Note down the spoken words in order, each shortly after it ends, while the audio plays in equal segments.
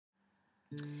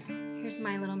Here's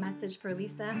my little message for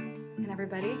Lisa and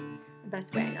everybody, the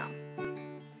best way I know.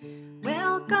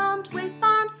 Welcomed with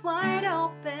arms wide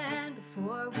open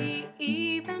before we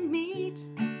even meet.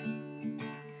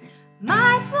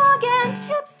 My blog and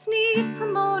tips need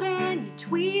promoting. You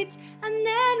tweet and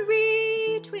then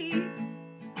retweet.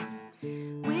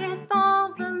 With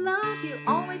all the love you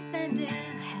always send in,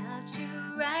 I had to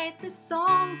write this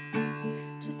song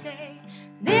to say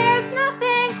there's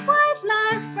nothing quite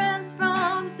like friends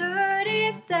from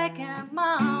 30-second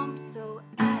mom. So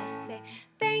I say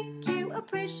thank you,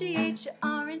 appreciate you,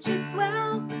 aren't you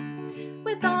swell?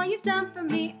 With all you've done for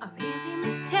me, I really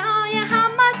must tell you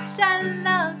how much I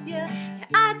love you. Yeah,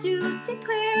 I do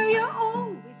declare you're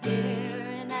always there,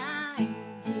 and I'm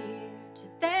here to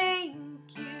thank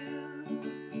you.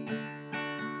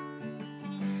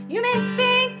 You may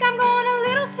think I'm going a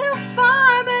little too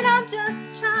far, but I'm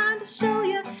just trying to show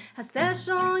you how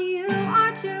special you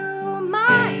are to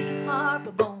my heart.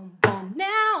 But boom, boom,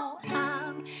 now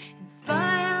I'm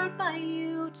inspired by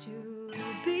you to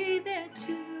be there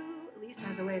too. Lisa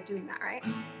has a way of doing that, right?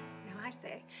 Now I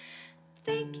say,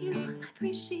 thank you, I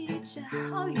appreciate you,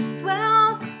 oh you're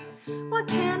swell. What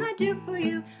can I do for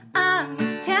you? I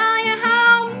must tell you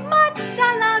how much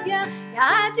I love you. Yeah,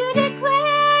 I do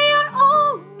declare you're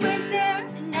always there,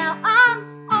 and now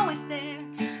I'm always there.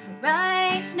 But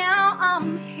right now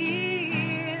I'm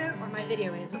here, or my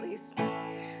video is at least,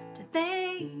 to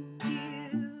thank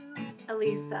you,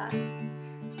 Elisa.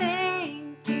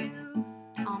 Thank you,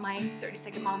 all my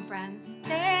 30-second mom friends.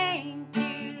 Thank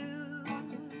you.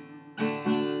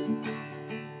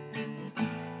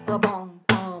 Boom,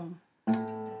 boom.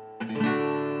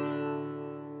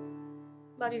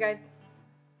 Love you guys.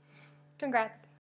 Congrats.